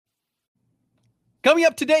Coming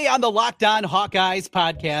up today on the Locked On Hawkeyes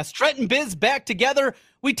podcast, Trent and Biz back together.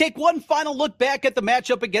 We take one final look back at the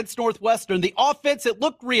matchup against Northwestern. The offense, it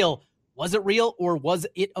looked real. Was it real or was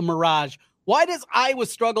it a mirage? Why does Iowa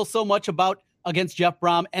struggle so much against Jeff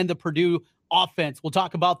Brom and the Purdue offense? We'll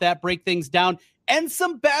talk about that, break things down, and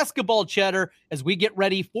some basketball chatter as we get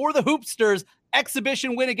ready for the Hoopsters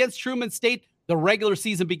exhibition win against Truman State. The regular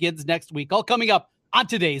season begins next week. All coming up on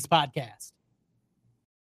today's podcast.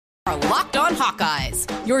 Our Locked On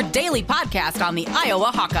Hawkeyes, your daily podcast on the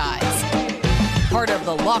Iowa Hawkeyes. Part of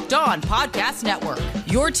the Locked On Podcast Network,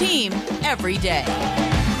 your team every day.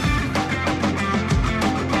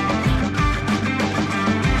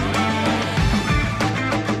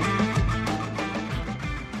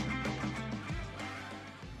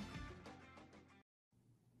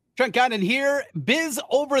 Trent Condon here, Biz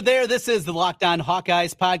over there. This is the Locked On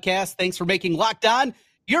Hawkeyes podcast. Thanks for making Locked On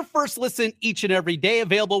your first listen each and every day,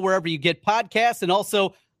 available wherever you get podcasts and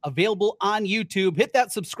also available on YouTube. Hit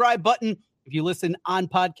that subscribe button if you listen on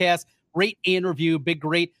podcasts. Rate and review. Big,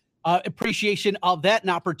 great appreciation of that,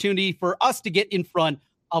 and opportunity for us to get in front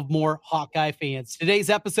of more Hawkeye fans. Today's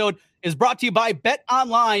episode is brought to you by Bet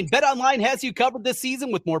Online. Bet Online has you covered this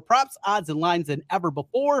season with more props, odds, and lines than ever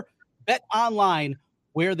before. Bet Online,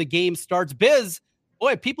 where the game starts. Biz,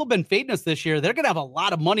 boy, people have been fading us this year. They're going to have a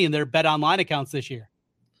lot of money in their Bet Online accounts this year.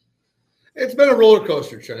 It's been a roller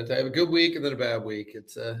coaster, Trent. I have a good week and then a bad week.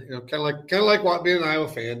 It's kind of like being an Iowa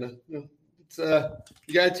fan. It's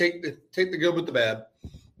you got to take the good with the bad.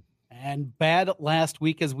 And bad last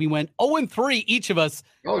week as we went 0-3 each of us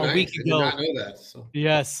a week ago. I did not know that. So.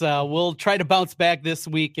 Yes, we'll try to bounce back this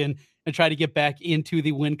week and try to get back into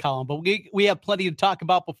the win column. But we have plenty to talk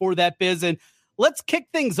about before that, Biz. And let's kick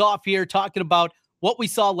things off here talking about what we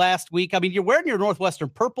saw last week. I mean, you're wearing your Northwestern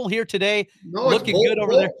purple here today. No, looking good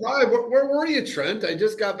over there. Where were you, Trent? I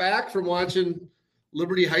just got back from watching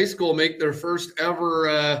Liberty High School make their first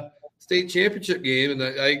ever state championship game, and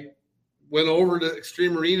I went over to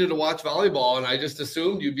Extreme Arena to watch volleyball, and I just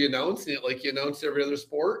assumed you'd be announcing it like you announced every other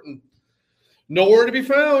sport, and nowhere to be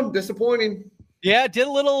found. Disappointing. Yeah, did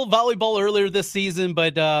a little volleyball earlier this season,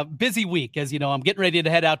 but busy week. As you know, I'm getting ready to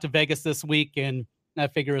head out to Vegas this week, and I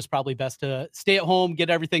figure it's probably best to stay at home, get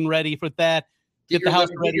everything ready for that, get the house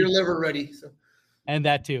ready. Get your liver ready. So. And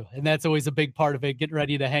that too. And that's always a big part of it, getting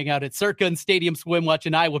ready to hang out at Circa and Stadium Swim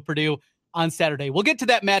watching Iowa Purdue on Saturday. We'll get to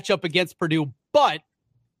that matchup against Purdue, but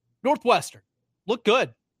Northwestern looked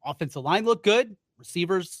good. Offensive line looked good.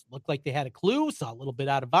 Receivers looked like they had a clue, saw a little bit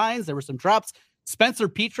out of Vines. There were some drops. Spencer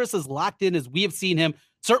Petras is locked in as we have seen him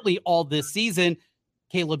certainly all this season.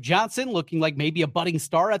 Caleb Johnson looking like maybe a budding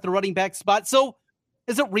star at the running back spot. So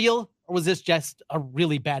is it real, or was this just a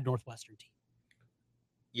really bad Northwestern team?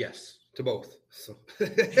 Yes, to both. So,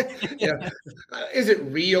 yeah. Is it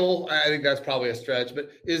real? I think that's probably a stretch, but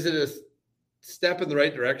is it a step in the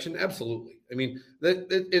right direction? Absolutely. I mean,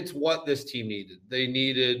 it's what this team needed. They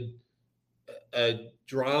needed a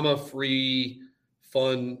drama-free,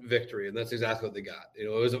 fun victory, and that's exactly what they got. You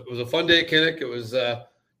know, it was a fun day at Kinnick. It was a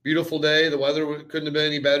beautiful day. The weather couldn't have been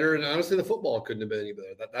any better, and honestly, the football couldn't have been any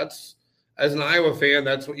better. That's as an Iowa fan,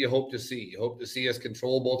 that's what you hope to see. You hope to see us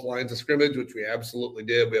control both lines of scrimmage, which we absolutely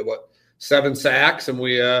did. We had, 7 sacks, and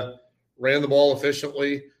we ran the ball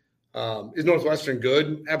efficiently. Is Northwestern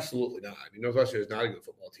good? Absolutely not. I mean, Northwestern is not a good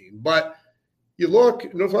football team. But you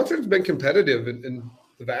look, Northwestern's been competitive in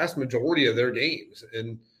the vast majority of their games.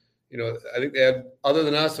 And, you know, I think they had, other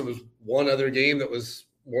than us, it was one other game that was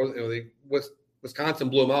more, you know, Wisconsin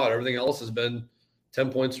blew them out. Everything else has been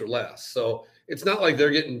 10 points or less. So it's not like they're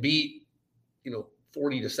getting beat,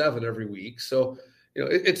 40-7 every week. So,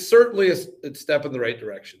 it's certainly a step in the right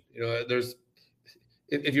direction.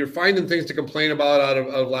 If you're finding things to complain about out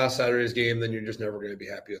of last Saturday's game, then you're just never going to be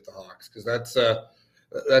happy with the Hawks, because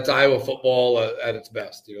that's Iowa football at its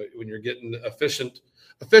best. When you're getting efficient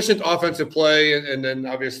offensive play, and then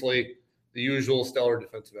obviously the usual stellar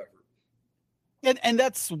defensive effort. And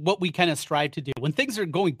that's what we kind of strive to do. When things are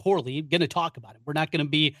going poorly, we're going to talk about it. We're not going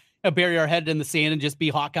to bury our head in the sand and just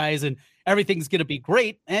be Hawkeyes and everything's going to be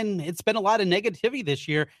great. And it's been a lot of negativity this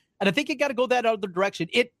year. And I think you got to go that other direction.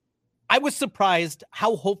 I was surprised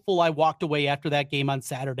how hopeful I walked away after that game on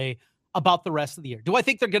Saturday about the rest of the year. Do I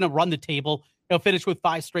think they're going to run the table, finish with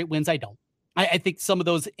 5 straight wins? I don't. I think some of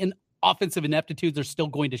those offensive ineptitudes are still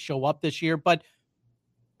going to show up this year, but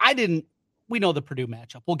we know the Purdue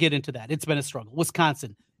matchup. We'll get into that. It's been a struggle.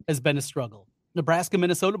 Wisconsin has been a struggle. Nebraska,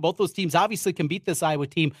 Minnesota, both those teams obviously can beat this Iowa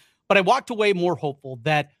team, but I walked away more hopeful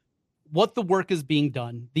that what the work is being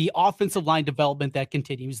done, the offensive line development that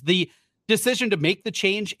continues, the decision to make the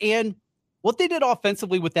change, and what they did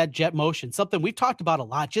offensively with that jet motion, something we've talked about a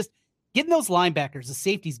lot, just getting those linebackers, the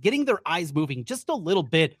safeties, getting their eyes moving just a little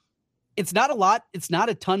bit. It's not a lot. It's not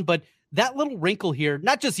a ton, but that little wrinkle here,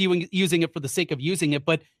 not just using it for the sake of using it,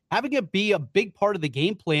 but having it be a big part of the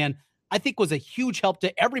game plan, I think was a huge help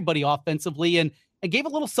to everybody offensively and gave a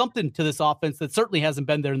little something to this offense that certainly hasn't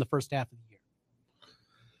been there in the first half of the year.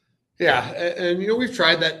 Yeah, and we've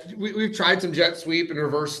tried that. We've tried some jet sweep and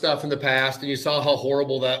reverse stuff in the past, and you saw how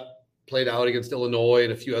horrible that played out against Illinois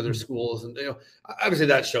and a few other schools. And obviously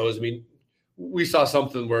that shows. I mean, we saw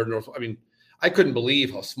something where I couldn't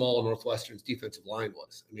believe how small Northwestern's defensive line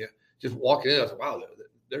was. I mean, just walking in, I was like, wow,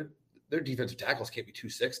 their defensive tackles can't be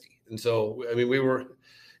 260. And so, I mean, we were,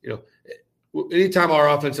 anytime our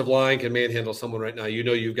offensive line can manhandle someone right now,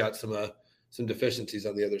 you've got some deficiencies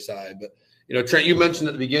on the other side. But Trent, you mentioned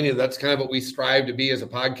at the beginning, that's kind of what we strive to be as a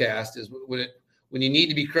podcast, is when you need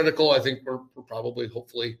to be critical, I think we're probably,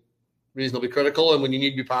 hopefully, reasonably critical. And when you need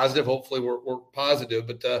to be positive, hopefully we're positive.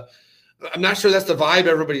 But I'm not sure that's the vibe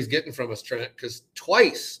everybody's getting from us, Trent, because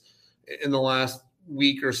twice in the last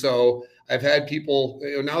week or so, I've had people,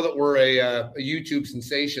 now that we're a YouTube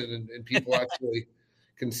sensation and people actually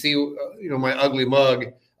can see, my ugly mug.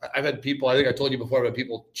 I've had people, I think I told you before, I've had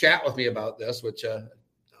people chat with me about this, which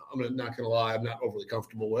I'm not going to lie, I'm not overly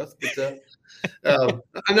comfortable with. But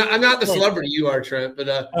I'm not the celebrity you are, Trent. But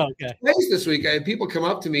okay. Twice this week, I had people come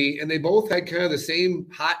up to me, and they both had kind of the same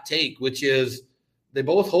hot take, which is they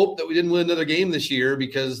both hoped that we didn't win another game this year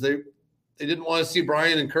because they didn't want to see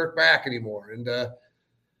Brian and Kirk back anymore. And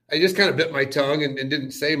I just kind of bit my tongue and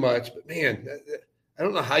didn't say much. But, man, I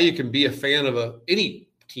don't know how you can be a fan of any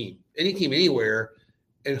team anywhere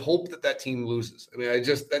and hope that team loses. I mean,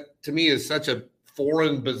 that to me is such a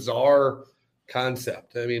foreign, bizarre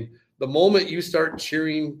concept. I mean, the moment you start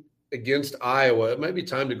cheering against Iowa, it might be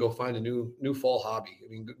time to go find a new fall hobby. I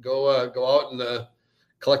mean, go out and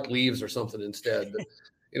collect leaves or something instead. But,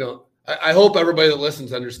 I hope everybody that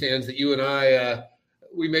listens understands that you and I,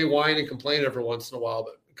 we may whine and complain every once in a while,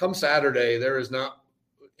 but come Saturday, there is not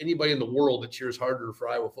anybody in the world that cheers harder for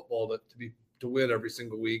Iowa football to win every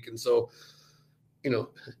single week. And so,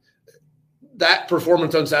 that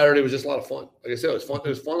performance on Saturday was just a lot of fun. Like I said, it was fun. It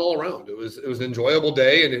was fun all around. It was an enjoyable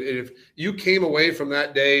day. And if you came away from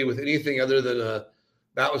that day with anything other than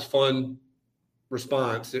that was fun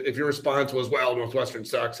response, if your response was, well, Northwestern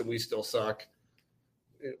sucks and we still suck,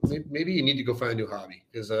 maybe you need to go find a new hobby.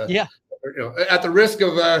 Because at the risk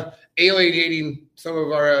of alienating some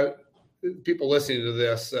of our people listening to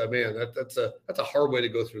this, man, that's a hard way to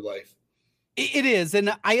go through life. It is.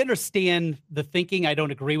 And I understand the thinking. I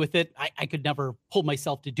don't agree with it. I could never pull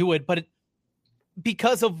myself to do it, but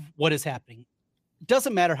because of what is happening, it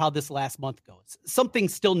doesn't matter how this last month goes. Something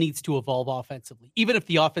still needs to evolve offensively, even if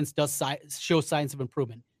the offense does show signs of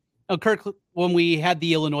improvement. Now, Kirk, when we had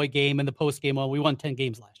the Illinois game and the post game, we won 10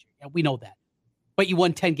 games last year. Yeah, we know that, but you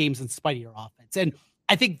won 10 games in spite of your offense. And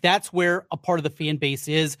I think that's where a part of the fan base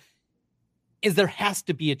is there has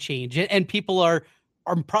to be a change. And people are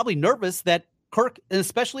probably nervous that Kirk,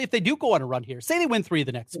 especially if they do go on a run here, say they win 3 of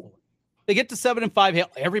the next 4, they get to 7-5.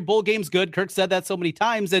 Every bowl game's good. Kirk said that so many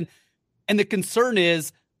times. And the concern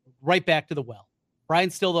is right back to the well.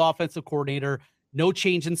 Brian's still the offensive coordinator, no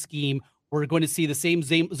change in scheme. We're going to see the same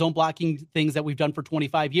zone blocking things that we've done for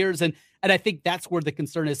 25 years. And I think that's where the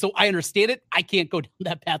concern is. So I understand it. I can't go down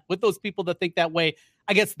that path with those people that think that way.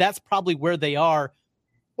 I guess that's probably where they are.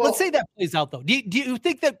 Well, let's say that plays out, though. Do you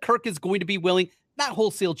think that Kirk is going to be willing, not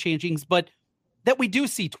wholesale changings, but that we do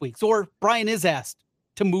see tweaks, or Brian is asked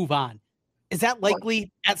to move on? Is that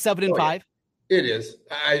likely at 7-5? It is.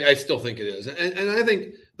 I still think it is. And I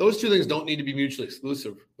think those two things don't need to be mutually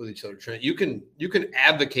exclusive with each other, Trent. You can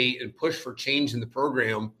advocate and push for change in the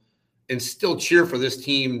program and still cheer for this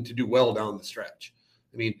team to do well down the stretch.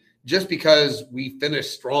 I mean, just because we finish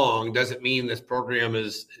strong doesn't mean this program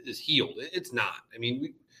is healed. It's not. I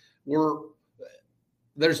mean,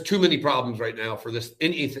 there's too many problems right now for this.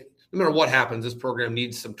 Anything, no matter what happens, this program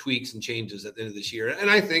needs some tweaks and changes at the end of this year. And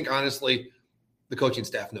I think, honestly, the coaching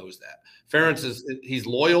staff knows that. Ferentz he's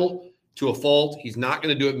loyal to a fault. He's not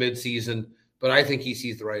going to do it midseason, but I think he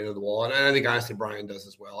sees the writing on the wall. And I think, honestly, Brian does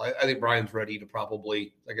as well. I think Brian's ready to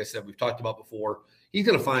probably, like I said, we've talked about before, he's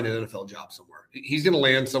going to find an NFL job somewhere. He's going to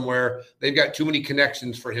land somewhere. They've got too many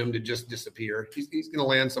connections for him to just disappear. He's going to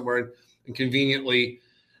land somewhere, and conveniently,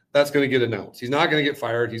 that's going to get announced. He's not going to get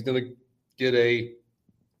fired. He's going to get a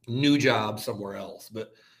new job somewhere else.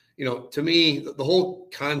 But, to me, the whole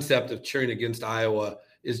concept of cheering against Iowa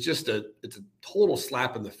is it's a total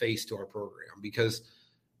slap in the face to our program, because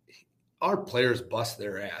our players bust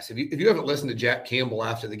their ass. If you haven't listened to Jack Campbell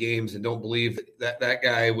after the games and don't believe that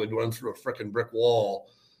guy would run through a freaking brick wall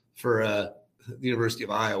for the University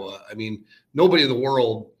of Iowa. I mean, nobody in the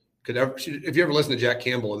world could ever, if you ever listen to Jack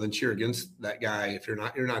Campbell and then cheer against that guy, if you're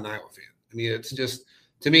not an Iowa fan. I mean, it's just,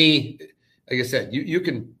 to me, like I said, you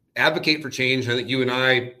can advocate for change. I think you and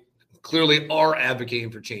I clearly are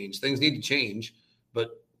advocating for change. Things need to change,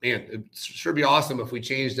 but man, it'd sure be awesome if we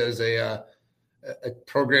changed as a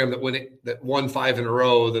program that won 5 in a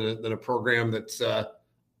row than a program that's a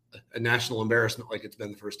national embarrassment like it's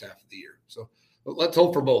been the first half of the year. So let's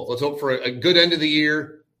hope for both. Let's hope for a good end of the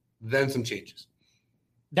year, then some changes.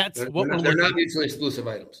 They're not mutually exclusive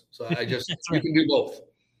items. So I just, right. You can do both.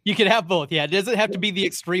 You can have both. Yeah. It doesn't have to be the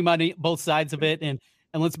extreme on both sides of it. And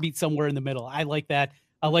let's meet somewhere in the middle. I like that.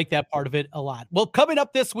 I like that part of it a lot. Well, coming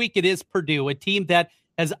up this week, it is Purdue, a team that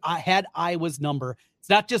has had Iowa's number. It's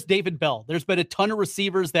not just David Bell. There's been a ton of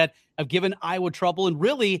receivers that have given Iowa trouble. And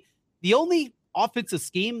really the only offensive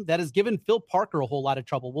scheme that has given Phil Parker a whole lot of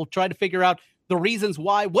trouble. We'll try to figure out the reasons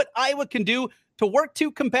why, what Iowa can do to work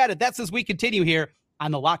to combat it. That's as we continue here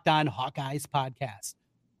on the Locked On Hawkeyes podcast.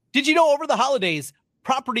 Did you know over the holidays,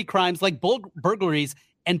 property crimes like burglaries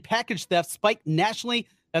and package theft spiked nationally?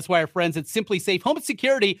 That's why our friends at Simply Safe Home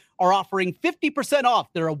Security are offering 50%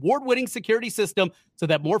 off their award-winning security system so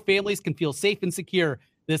that more families can feel safe and secure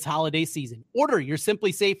this holiday season. Order your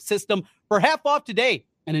Simply Safe system for half off today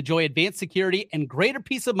and enjoy advanced security and greater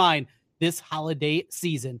peace of mind this holiday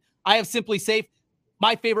season. I have Simply Safe.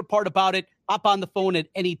 My favorite part about it, hop on the phone at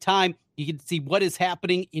any time. You can see what is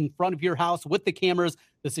happening in front of your house with the cameras,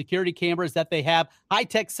 the security cameras that they have,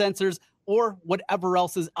 high-tech sensors, or whatever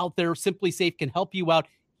else is out there. Simply Safe can help you out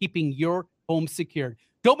keeping your home secured.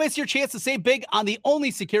 Don't miss your chance to save big on the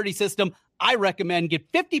only security system I recommend.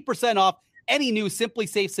 Get 50% off any new Simply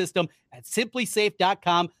Safe system at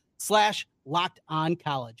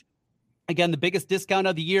simplysafe.com/lockedoncollege. Again, the biggest discount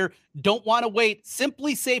of the year. Don't want to wait.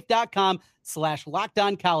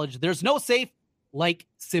 simplysafe.com/lockedoncollege. There's no safe like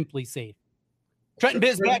Simply Safe. Trent and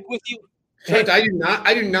Biz back with you. Trent, I do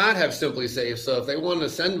not have Simply Safe. So if they want to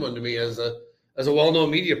send one to me as a well-known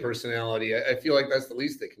media personality, I feel like that's the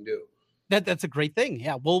least they can do. That's a great thing.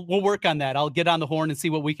 Yeah, we'll work on that. I'll get on the horn and see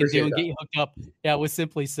what we can do and get you hooked up. Yeah, with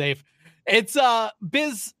Simply Safe. It's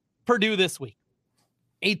Biz Purdue this week,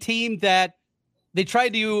 a team that they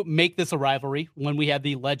tried to make this a rivalry when we had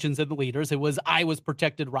the legends and the leaders. It was Iowa's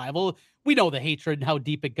protected rival. We know the hatred and how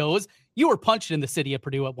deep it goes. You were punched in the city of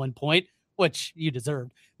Purdue at one point, which you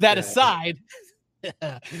deserved. That aside,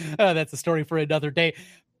 that's a story for another day.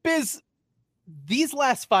 Biz, these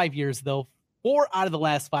last 5 years, though, 4 out of the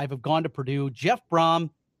last 5 have gone to Purdue. Jeff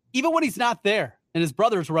Brom, even when he's not there, and his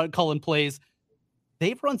brothers calling plays,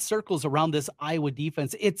 they've run circles around this Iowa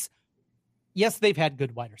defense. Yes, they've had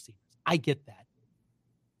good wide receivers. I get that.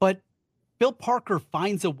 But Phil Parker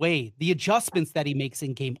finds a way, the adjustments that he makes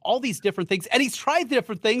in game, all these different things, and he's tried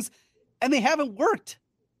different things, and they haven't worked.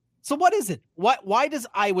 So what is it? Why does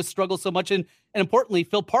Iowa struggle so much, and importantly,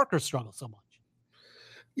 Phil Parker struggle so much?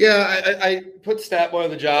 Yeah, I put StatBoy on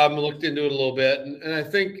the job and looked into it a little bit, and I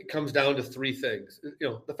think it comes down to 3 things. You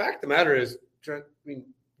know, the fact of the matter is,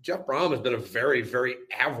 Jeff Brom has been a very, very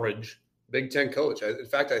average Big Ten coach. In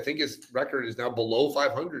fact, I think his record is now below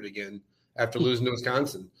 500 again after losing to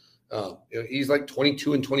Wisconsin. He's like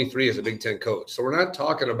 22-23 as a Big Ten coach. So we're not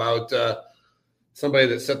talking about somebody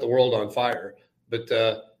that set the world on fire, but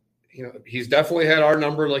he's definitely had our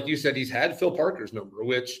number. Like you said, he's had Phil Parker's number,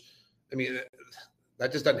 which,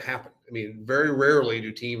 that just doesn't happen. Very rarely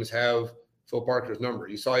do teams have Phil Parker's number.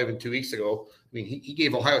 You saw even 2 weeks ago. He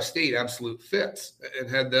gave Ohio State absolute fits and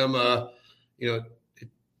had them,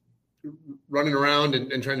 running around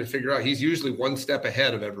and trying to figure out. He's usually one step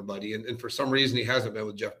ahead of everybody, and for some reason he hasn't been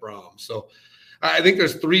with Jeff Brom. So I think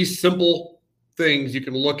there's 3 simple things you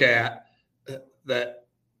can look at that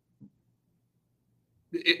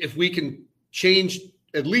if we can change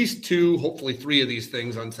at least 2, hopefully 3 of these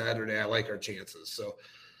things on Saturday, I like our chances. So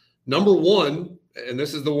number 1, and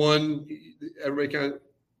this is the one everybody kind of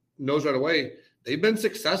knows right away, they've been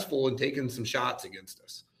successful in taking some shots against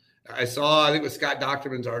us. I think it was Scott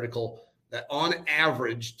Docterman's article that on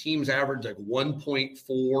average, teams average like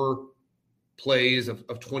 1.4 plays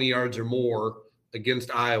of 20 yards or more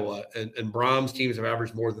against Iowa, and Brom's teams have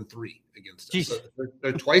averaged more than 3 against us. So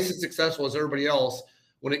they're twice as successful as everybody else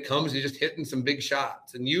when it comes to just hitting some big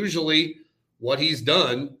shots. And usually what he's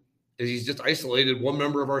done is he's just isolated one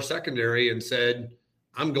member of our secondary and said,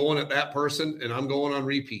 I'm going at that person and I'm going on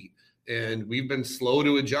repeat. And we've been slow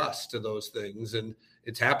to adjust to those things. And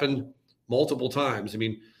it's happened multiple times.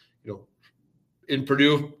 In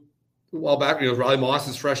Purdue a while back, Riley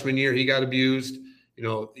Moss's freshman year, he got abused.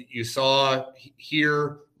 You saw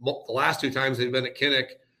here the last 2 times they've been at Kinnick,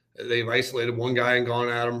 They've isolated one guy and gone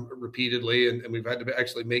at him repeatedly, and we've had to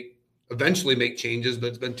actually eventually make changes, but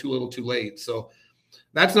it's been too little too late. So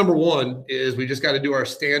that's number one, is we just got to do our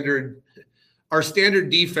standard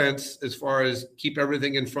defense as far as keep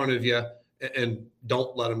everything in front of you and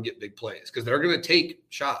don't let them get big plays, because they're going to take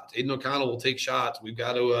shots. Aiden O'Connell will take shots. We've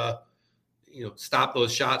got to stop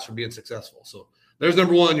those shots from being successful. So there's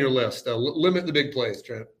number one on your list. Limit the big plays,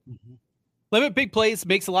 Trent. Mm-hmm. Limit big plays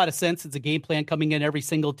makes a lot of sense. It's a game plan coming in every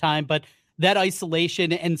single time, but that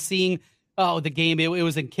isolation and seeing the game, it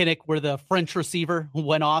was in Kinnick where the French receiver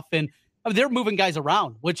went off, and they're moving guys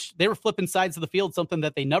around, which they were flipping sides of the field, something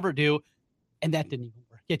that they never do, and that didn't even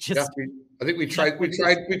work. It just, I think we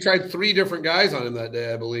tried 3 different guys on him that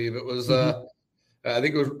day. I believe it was I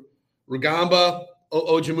think it was Rugamba,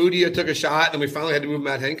 Ojemudia took a shot, and then we finally had to move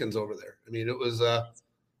Matt Hankins over there. I mean, it was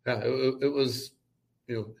it was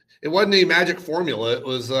it wasn't a magic formula. It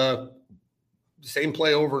was the same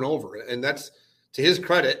play over and over, and that's to his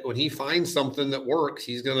credit. When he finds something that works,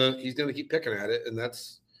 he's gonna keep picking at it, and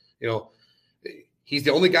that's he's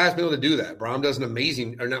the only guy who's been able to do that.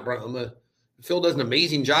 Phil does an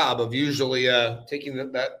amazing job of usually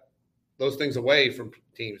taking those things away from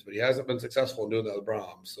teams, but he hasn't been successful in doing that with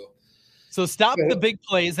Brahms. So stop the big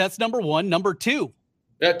plays. That's number one. Number two.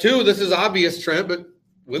 Yeah, 2, this is obvious, Trent, but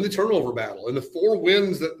win the turnover battle. In the 4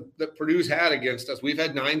 wins that Purdue's had against us, we've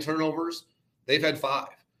had 9 turnovers. They've had 5.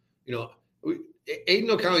 Aiden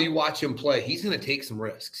O'Connell, you watch him play, he's going to take some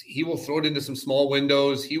risks. He will throw it into some small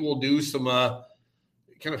windows. He will do some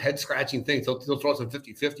kind of head-scratching things. He'll throw some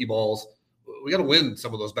 50-50 balls. We got to win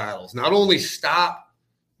some of those battles. Not only stop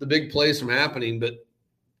the big plays from happening, but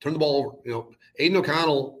turn the ball over. Aiden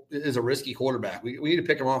O'Connell is a risky quarterback. We need to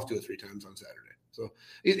pick him off 2 or 3 times on Saturday. So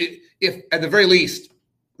if at the very least,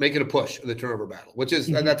 make it a push in the turnover battle, which is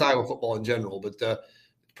that's Iowa football in general, but it's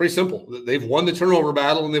pretty simple. They've won the turnover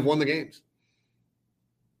battle and they've won the games.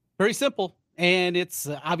 Very simple. And it's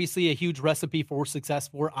obviously a huge recipe for success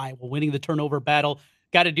for Iowa, winning the turnover battle.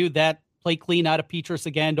 Got to do that. Play clean out of Petrus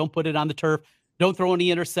again. Don't put it on the turf. Don't throw any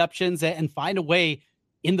interceptions, and find a way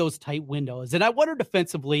in those tight windows. And I wonder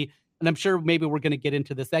defensively, and I'm sure maybe we're going to get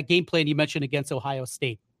into this, that game plan you mentioned against Ohio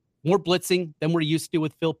State, more blitzing than we're used to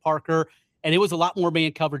with Phil Parker. And it was a lot more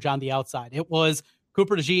man coverage on the outside. It was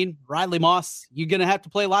Cooper DeJean, Riley Moss. You're going to have to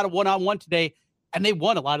play a lot of one-on-one today. And they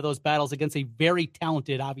won a lot of those battles against a very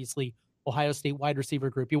talented, obviously, Ohio State wide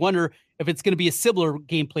receiver group. You wonder if it's going to be a similar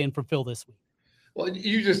game plan from Phil this week. Well,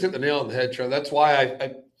 you just hit the nail on the head, Trent. That's why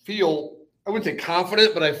I feel, I wouldn't say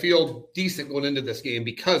confident, but I feel decent going into this game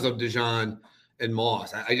because of DeJean and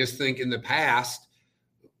Moss. I just think in the past,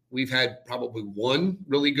 we've had probably one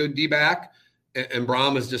really good D-back, and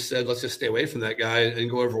Brahm has just said, let's just stay away from that guy and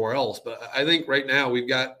go everywhere else. But I think right now we've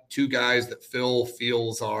got 2 guys that Phil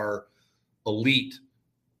feels are elite,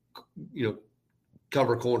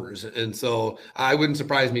 cover corners. And so I wouldn't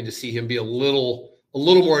surprise me to see him be a little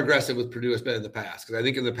more aggressive with Purdue has been in the past. Because I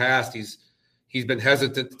think in the past he's been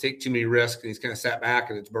hesitant to take too many risks, and he's kind of sat back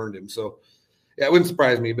and it's burned him. So yeah, it wouldn't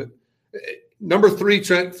surprise me. But number 3,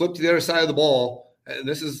 Trent, flip to the other side of the ball. And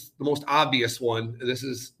this is the most obvious one. This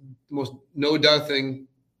is the most no-duh thing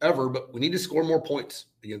ever, but we need to score more points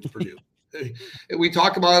against Purdue. We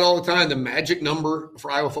talk about it all the time. The magic number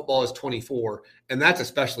for Iowa football is 24, and that's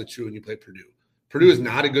especially true when you play Purdue. Purdue is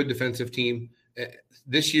not a good defensive team.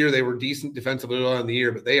 This year they were decent defensively early on in the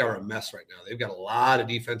year, but they are a mess right now. They've got a lot of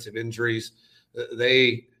defensive injuries.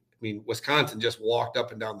 Wisconsin just walked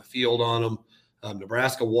up and down the field on them.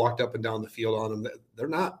 Nebraska walked up and down the field on them. They're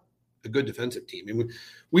not a good defensive team. I mean,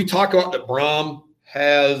 we talk about that Brahm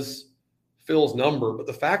has Phil's number, but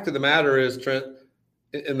the fact of the matter is, Trent,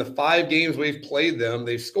 in the 5 games we've played them,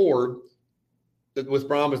 they've scored with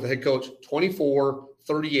Brahm as the head coach 24,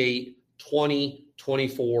 38, 20,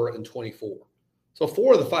 24, and 24. So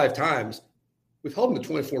 4 of the 5 times we've held them to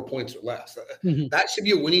 24 points or less. Mm-hmm. That should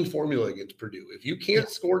be a winning formula against Purdue. If you can't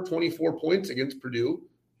score 24 points against Purdue,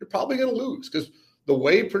 you're probably going to lose, because the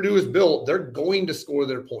way Purdue is built, they're going to score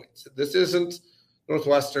their points. This isn't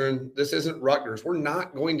Northwestern. This isn't Rutgers. We're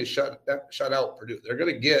not going to shut out Purdue. They're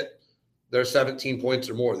going to get their 17 points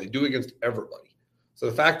or more. They do against everybody. So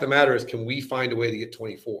the fact of the matter is, can we find a way to get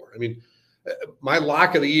 24? I mean, my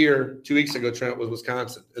lock of the year 2 weeks ago, Trent, was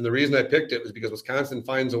Wisconsin. And the reason I picked it was because Wisconsin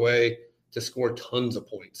finds a way to score tons of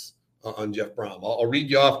points on Jeff Brahm. I'll read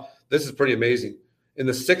you off. This is pretty amazing. In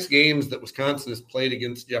the 6 games that Wisconsin has played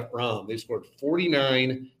against Jeff Brahm, they've scored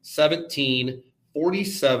 49, 17,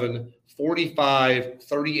 47, 45,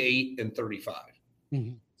 38, and 35.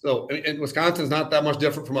 Mm-hmm. So, and Wisconsin's not that much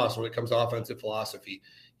different from us when it comes to offensive philosophy.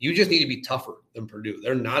 You just need to be tougher than Purdue.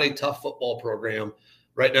 They're not a tough football program.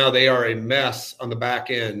 Right now, they are a mess on the back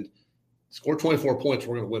end. Score 24 points,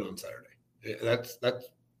 we're going to win on Saturday. That's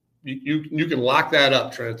you can lock that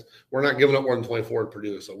up, Trent. We're not giving up more than 24 at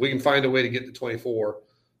Purdue, so we can find a way to get to 24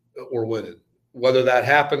 or win it. Whether that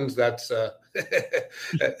happens, that's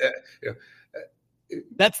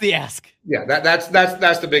that's the ask. Yeah, that's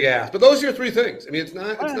the big ask. But those are your three things. I mean, it's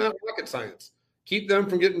not rocket science. Keep them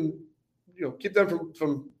from getting, keep them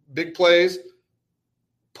from big plays,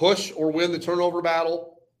 push or win the turnover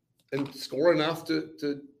battle, and score enough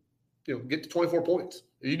to get to 24 points.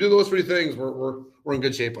 If you do those three things, we're in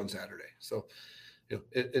good shape on Saturday. So,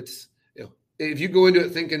 it's if you go into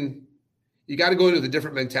it thinking you got to go into the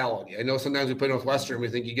different mentality. I know sometimes we play Northwestern, we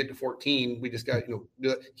think you get to 14, we just got do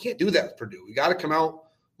that. You can't do that with Purdue. We got to come out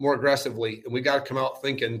more aggressively, and we got to come out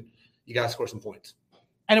thinking you got to score some points.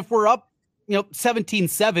 And if we're up,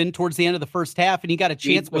 17-7 towards the end of the first half, and you got a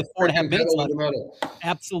chance with 4.5 minutes left,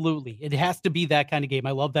 absolutely, it has to be that kind of game.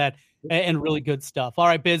 I love that, and really good stuff. All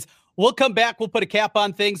right, Biz, we'll come back. We'll put a cap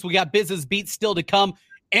on things. We got Biz's beats still to come,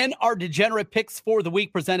 and our degenerate picks for the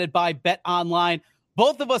week presented by Bet Online.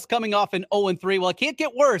 Both of us coming off an 0-3. Well, it can't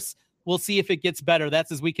get worse. We'll see if it gets better. That's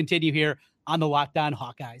as we continue here on the Locked On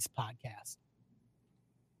Hawkeyes podcast.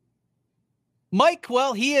 Mike,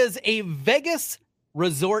 well, he is a Vegas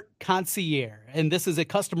resort concierge, and this is a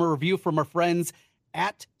customer review from our friends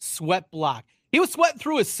at Sweat Block. He was sweating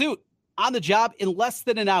through his suit on the job in less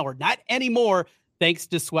than an hour. Not anymore, thanks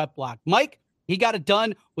to Sweat Block. Mike, he got it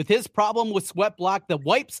done with his problem with Sweat Block. The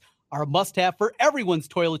wipes are a must-have for everyone's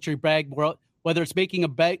toiletry bag, whether it's making a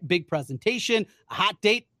big presentation, a hot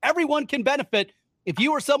date, everyone can benefit. If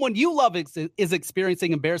you or someone you love is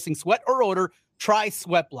experiencing embarrassing sweat or odor, try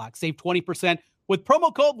Sweat Block. Save 20% with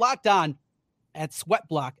promo code LOCKEDON at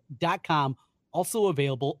sweatblock.com. Also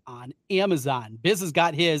available on Amazon. Biz has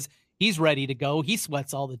got his. He's ready to go. He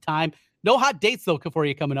sweats all the time. No hot dates, though, for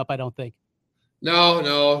you coming up, I don't think.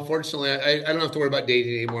 No. Unfortunately, I don't have to worry about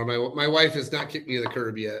dating anymore. My wife has not kicked me to the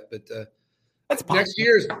curb yet, but next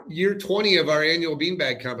year is year 20 of our annual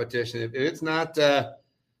beanbag competition. If it's not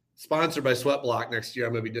sponsored by Sweat Block next year,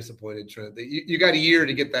 I'm going to be disappointed, Trent. You got a year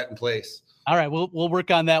to get that in place. All right, we'll work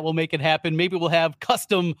on that. We'll make it happen. Maybe we'll have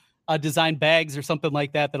custom design bags or something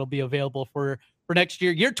like that that'll be available for next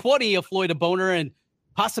year. Year 20 of Floyd a Boner, and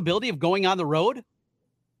possibility of going on the road.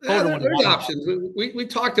 There's options. We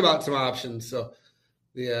talked about some options. So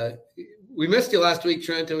we missed you last week,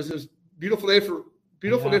 Trent. It was a beautiful day for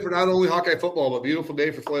not only Hawkeye football, but beautiful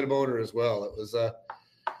day for Floyd a Boner as well. It was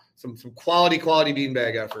some quality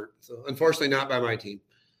beanbag effort. So unfortunately, not by my team.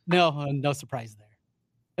 No surprise there.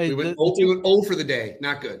 We went 0 for the day.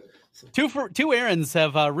 Not good. So. Two errands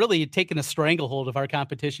have really taken a stranglehold of our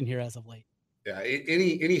competition here as of late. Yeah,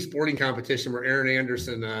 any sporting competition where Aaron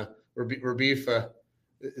Anderson or Beef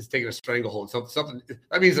is taking a stranglehold. Something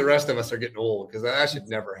that means the rest of us are getting old, because that should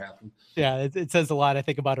never happen. Yeah, it says a lot, I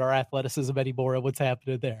think, about our athleticism anymore and what's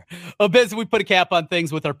happening there. Biz, we put a cap on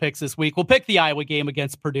things with our picks this week. We'll pick the Iowa game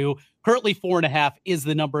against Purdue. Currently 4.5 is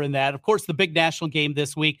the number in that. Of course, the big national game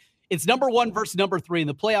this week. It's number 1 versus number 3 in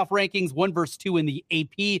the playoff rankings, 1 versus 2 in the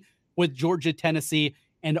AP with Georgia, Tennessee,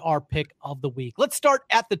 and our pick of the week. Let's start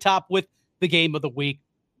at the top with the game of the week.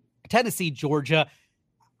 Tennessee, Georgia.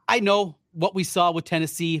 I know what we saw with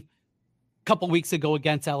Tennessee a couple weeks ago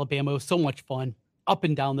against Alabama. It was so much fun up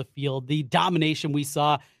and down the field. The domination we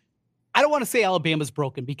saw. I don't want to say Alabama's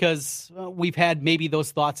broken, because we've had maybe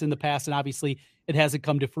those thoughts in the past, and obviously it hasn't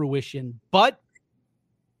come to fruition. But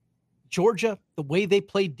Georgia, the way they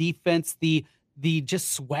play defense, the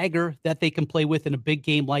just swagger that they can play with in a big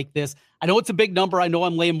game like this. I know it's a big number. I know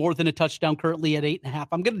I'm laying more than a touchdown currently at 8.5.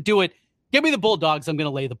 I'm going to do it. Give me the Bulldogs. I'm going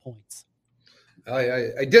to lay the points.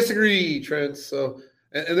 I disagree, Trent. So,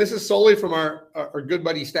 and this is solely from our good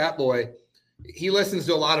buddy Stat Boy. He listens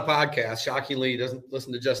to a lot of podcasts. Shockingly, he doesn't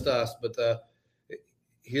listen to just us, but one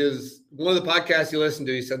of the podcasts he listened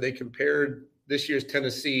to, he said they compared this year's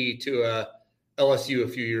Tennessee to LSU a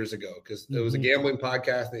few years ago, because it was a gambling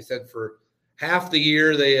podcast, and they said for half the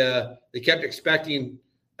year they kept expecting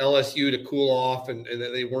LSU to cool off, and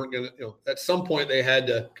that they weren't going to, at some point they had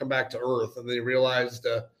to come back to earth, and they realized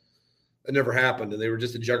it never happened, and they were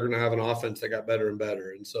just a juggernaut of an offense that got better and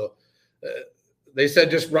better. And so they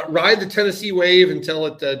said just ride the Tennessee wave until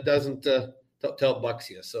it doesn't till it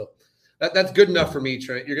bucks you. So that's good enough for me,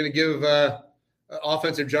 Trent. You're going to give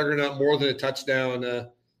offensive juggernaut more than a touchdown.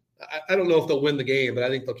 I don't know if they'll win the game, but I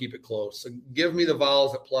think they'll keep it close. So give me the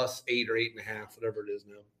Vols at +8 or 8.5, whatever it is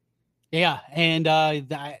now. Yeah, and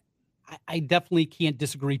I definitely can't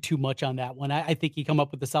disagree too much on that one. I think you come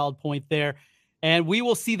up with a solid point there, and we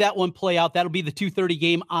will see that one play out. That'll be the 2:30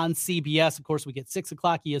 game on CBS. Of course, we get 6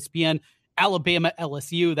 o'clock ESPN Alabama,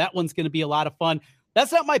 LSU. That one's going to be a lot of fun.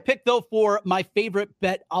 That's not my pick, though, for my favorite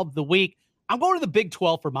bet of the week. I'm going to the Big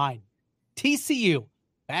 12 for mine. TCU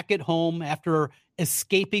back at home after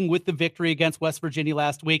escaping with the victory against West Virginia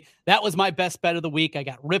last week. That was my best bet of the week. I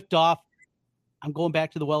got ripped off. I'm going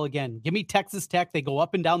back to the well again. Give me Texas Tech. They go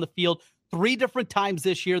up and down the field 3 different times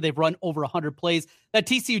this year. They've run over 100 plays. That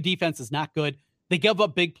TCU defense is not good. They give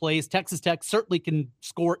up big plays. Texas Tech certainly can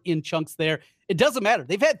score in chunks there. It doesn't matter.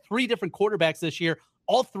 They've had 3 different quarterbacks this year.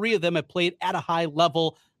 All 3 of them have played at a high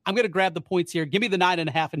level. I'm going to grab the points here. Give me the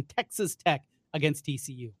 9.5 in Texas Tech against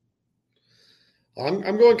TCU. I'm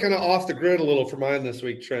going kind of off the grid a little for mine this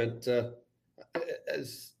week, Trent.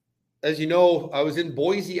 As you know, I was in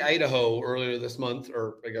Boise, Idaho earlier this month,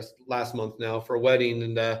 or I guess last month now, for a wedding,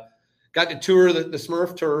 and got to tour the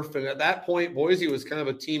Smurf turf. And at that point, Boise was kind of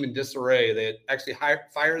a team in disarray. They had actually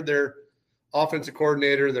fired their offensive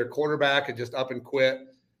coordinator. Their quarterback had just up and quit.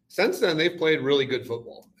 Since then, they've played really good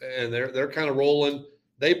football, and they're kind of rolling.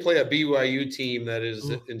 They play a BYU team that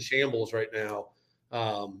is in shambles right now.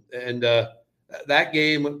 That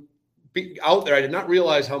game out there, I did not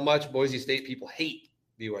realize how much Boise State people hate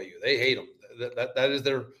BYU. They hate them. That is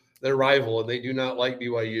their rival, and they do not like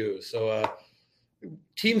BYU. So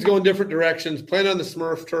teams going different directions. Playing on the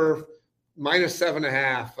Smurf turf,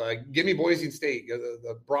 -7.5. Give me Boise State.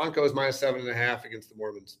 The Broncos -7.5 against the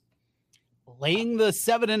Mormons. Laying the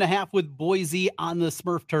 7.5 with Boise on the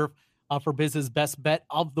Smurf turf for Biz's best bet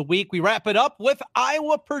of the week. We wrap it up with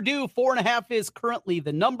Iowa Purdue. 4.5 is currently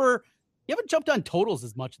the number. You haven't jumped on totals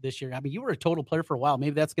as much this year. I mean, you were a total player for a while.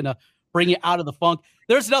 Maybe that's going to bring you out of the funk.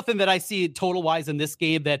 There's nothing that I see total-wise in this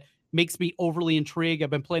game that makes me overly intrigued. I've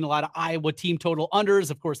been playing a lot of Iowa team total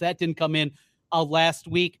unders. Of course, that didn't come in last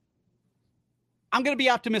week. I'm going to be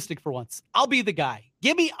optimistic for once. I'll be the guy.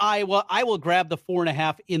 Give me Iowa. I will grab the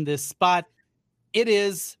 4.5 in this spot. It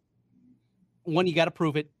is one, you got to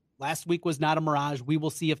prove it. Last week was not a mirage. We will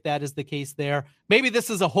see if that is the case there. Maybe this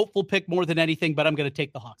is a hopeful pick more than anything, but I'm going to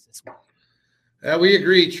take the Hawks this week. We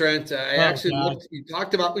agree, Trent. We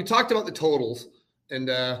talked about the totals, and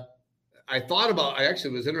I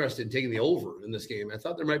actually was interested in taking the over in this game. I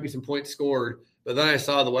thought there might be some points scored, but then I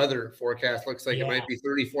saw the weather forecast. Looks like it might be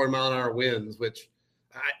 34 mile an hour winds, which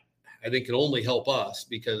I think can only help us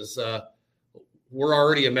because we're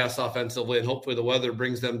already a mess offensively, and hopefully the weather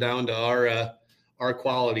brings them down to our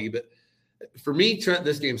quality. But for me, Trent,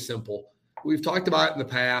 this game's simple. We've talked about it in the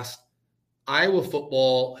past. Iowa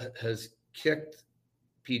football has kicked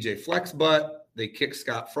PJ Fleck's butt. They kicked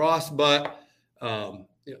Scott Frost's butt.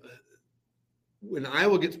 When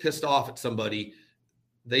Iowa gets pissed off at somebody,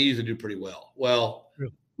 they usually do pretty well. Well,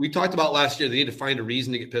 we talked about last year, they need to find a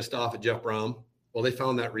reason to get pissed off at Jeff Brom. Well, they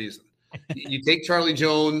found that reason. You take Charlie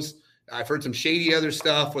Jones. I've heard some shady other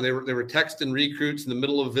stuff where they were texting recruits in the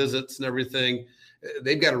middle of visits and everything.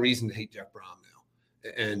 They've got a reason to hate Jeff Brom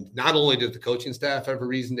now. And not only does the coaching staff have a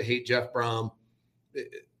reason to hate Jeff Brom,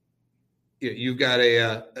 you've got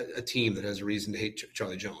a team that has a reason to hate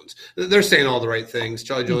Charlie Jones. They're saying all the right things.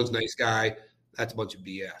 Charlie Jones, nice guy. That's a bunch of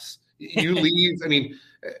BS. You leave. I mean,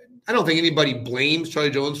 I don't think anybody blames Charlie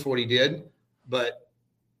Jones for what he did, but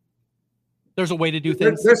there's a way to do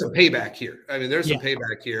things. There's some payback here. I mean, there's some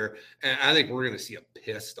payback here, and I think we're going to see a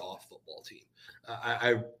pissed off football team.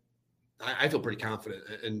 I feel pretty confident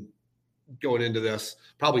in going into this.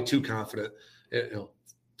 Probably too confident.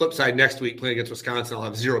 Flip side, next week playing against Wisconsin, I'll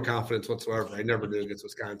have zero confidence whatsoever. I never do against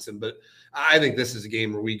Wisconsin, but I think this is a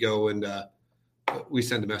game where we go and we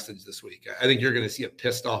send a message this week. I think you're going to see a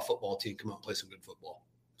pissed off football team come out and play some good football.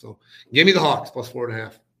 So give me the Hawks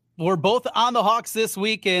 +4.5. We're both on the Hawks this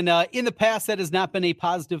week, and in the past, that has not been a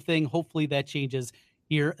positive thing. Hopefully that changes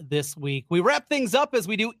here this week. We wrap things up as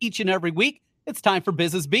we do each and every week. It's time for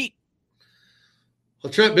Biz's Beat.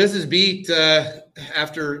 Well, Trent, Biz's Beat,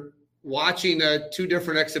 after watching 2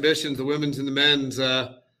 different exhibitions, the women's and the men's,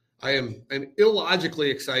 I'm illogically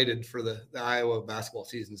excited for the Iowa basketball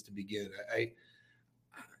seasons to begin.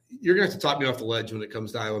 You're going to have to talk me off the ledge when it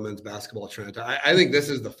comes to Iowa men's basketball, Trent. I think this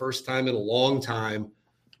is the first time in a long time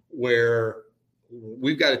where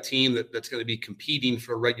we've got a team that's going to be competing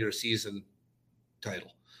for a regular season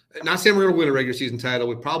title. Not saying we're going to win a regular season title.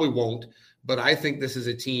 We probably won't. But I think this is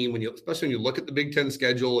a team, especially when you look at the Big Ten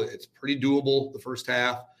schedule, it's pretty doable the first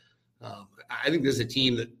half. I think this is a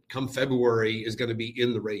team that come February is going to be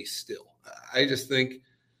in the race still. I just think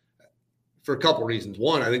for a couple of reasons.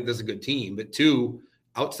 One, I think this is a good team. But 2,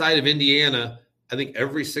 outside of Indiana, I think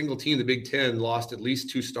every single team in the Big Ten lost at least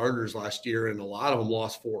 2 starters last year, and a lot of them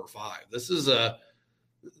lost 4 or 5. This is a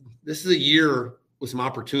year with some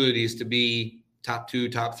opportunities to be top 2,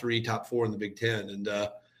 top 3, top 4 in the Big Ten, and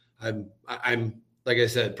I'm like I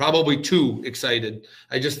said, probably too excited.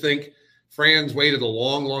 I just think Fran's waited a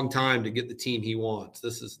long, long time to get the team he wants.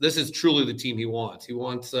 This is truly the team he wants. He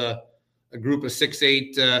wants a group of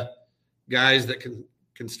 6'8" guys that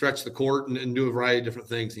can stretch the court and do a variety of different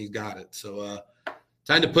things. And he's got it. So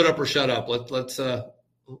time to put up or shut up. Let's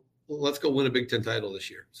go win a Big Ten title this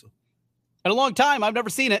year. So. In a long time, I've never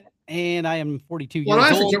seen it, and I am 42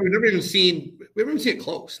 years old. We've never even seen it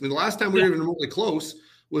close. I mean, the last time we were even remotely close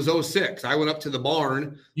was 2006. I went up to the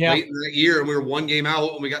barn late in that year, and we were one game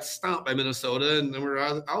out, and we got stomped by Minnesota, and then we were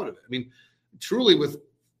out of it. I mean, truly,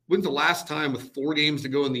 when's the last time with 4 games to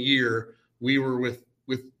go in the year we were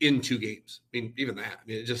within 2 games? I mean, even that.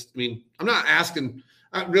 I mean, I'm not asking.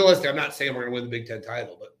 Realistically, I'm not saying we're going to win the Big Ten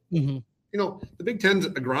title, but the Big Ten's a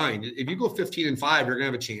grind. If you go 15-5, you're going to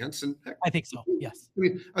have a chance. And heck, I think so. Yes. I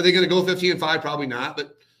mean, are they going to go 15-5? Probably not.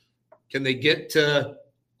 But can they get to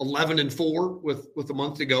 11-4 with a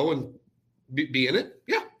month to go and be in it?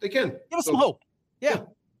 Yeah, they can. Give us some hope. Yeah.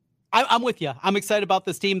 I'm with you. I'm excited about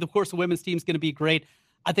this team. Of course, the women's team is going to be great.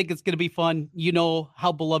 I think it's going to be fun. You know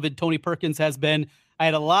how beloved Tony Perkins has been. I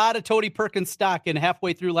had a lot of Tony Perkins stock, and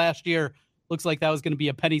halfway through last year, looks like that was going to be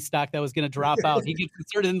a penny stock that was going to drop out. He gets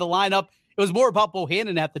inserted in the lineup. It was more about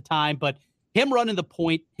Bohannon at the time, but him running the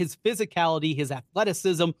point, his physicality, his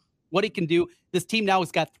athleticism, what he can do. This team now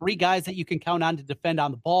has got 3 guys that you can count on to defend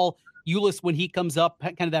on the ball. Ulis, when he comes up,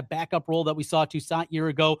 kind of that backup role that we saw Toussaint a year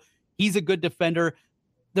ago, he's a good defender.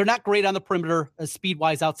 They're not great on the perimeter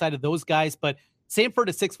speed-wise outside of those guys, but Samford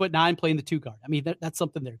is 6'9", playing the 2 guard. I mean, that's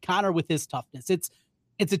something there. Connor with his toughness. It's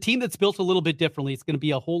a team that's built a little bit differently. It's going to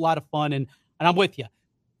be a whole lot of fun, and I'm with you.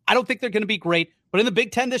 I don't think they're going to be great, but in the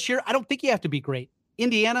Big Ten this year, I don't think you have to be great.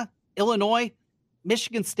 Indiana, Illinois,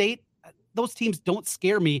 Michigan State, those teams don't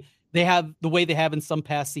scare me. They have the way they have in some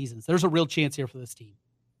past seasons. There's a real chance here for this team.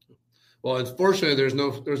 Well, unfortunately, there's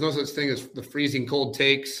no such thing as the freezing cold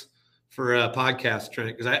takes for a podcast,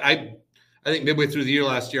 Trent, because I think midway through the year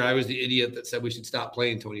last year, I was the idiot that said we should stop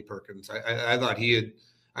playing Tony Perkins. I thought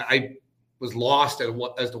I was lost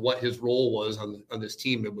as to what his role was on this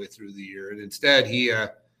team midway through the year, and instead he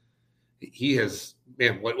has,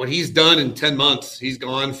 man, what he's done in 10 months. He's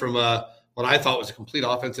gone from what I thought was a complete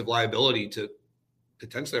offensive liability to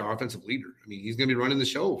potentially our offensive leader. I mean, he's going to be running the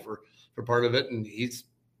show for part of it, and he's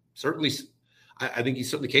certainly. I think he's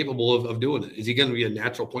certainly capable of doing it. Is he going to be a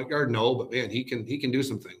natural point guard? No, but man, he can do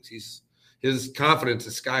some things. His confidence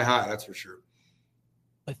is sky high, that's for sure.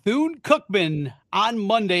 Bethune-Cookman on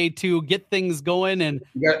Monday to get things going, and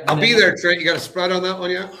I'll be there, Trent. You got a spread on that one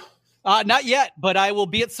yet? Not yet, but I will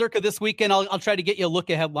be at Circa this weekend. I'll try to get you a look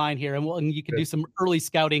ahead line here, and you can do some early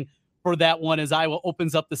scouting for that one as Iowa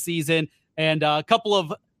opens up the season, and a couple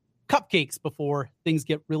of cupcakes before things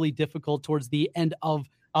get really difficult towards the end of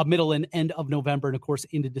middle and end of November, and of course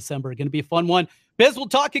into December. Going to be a fun one. Biz, we'll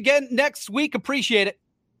talk again next week. Appreciate it.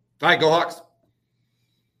 All right, go Hawks.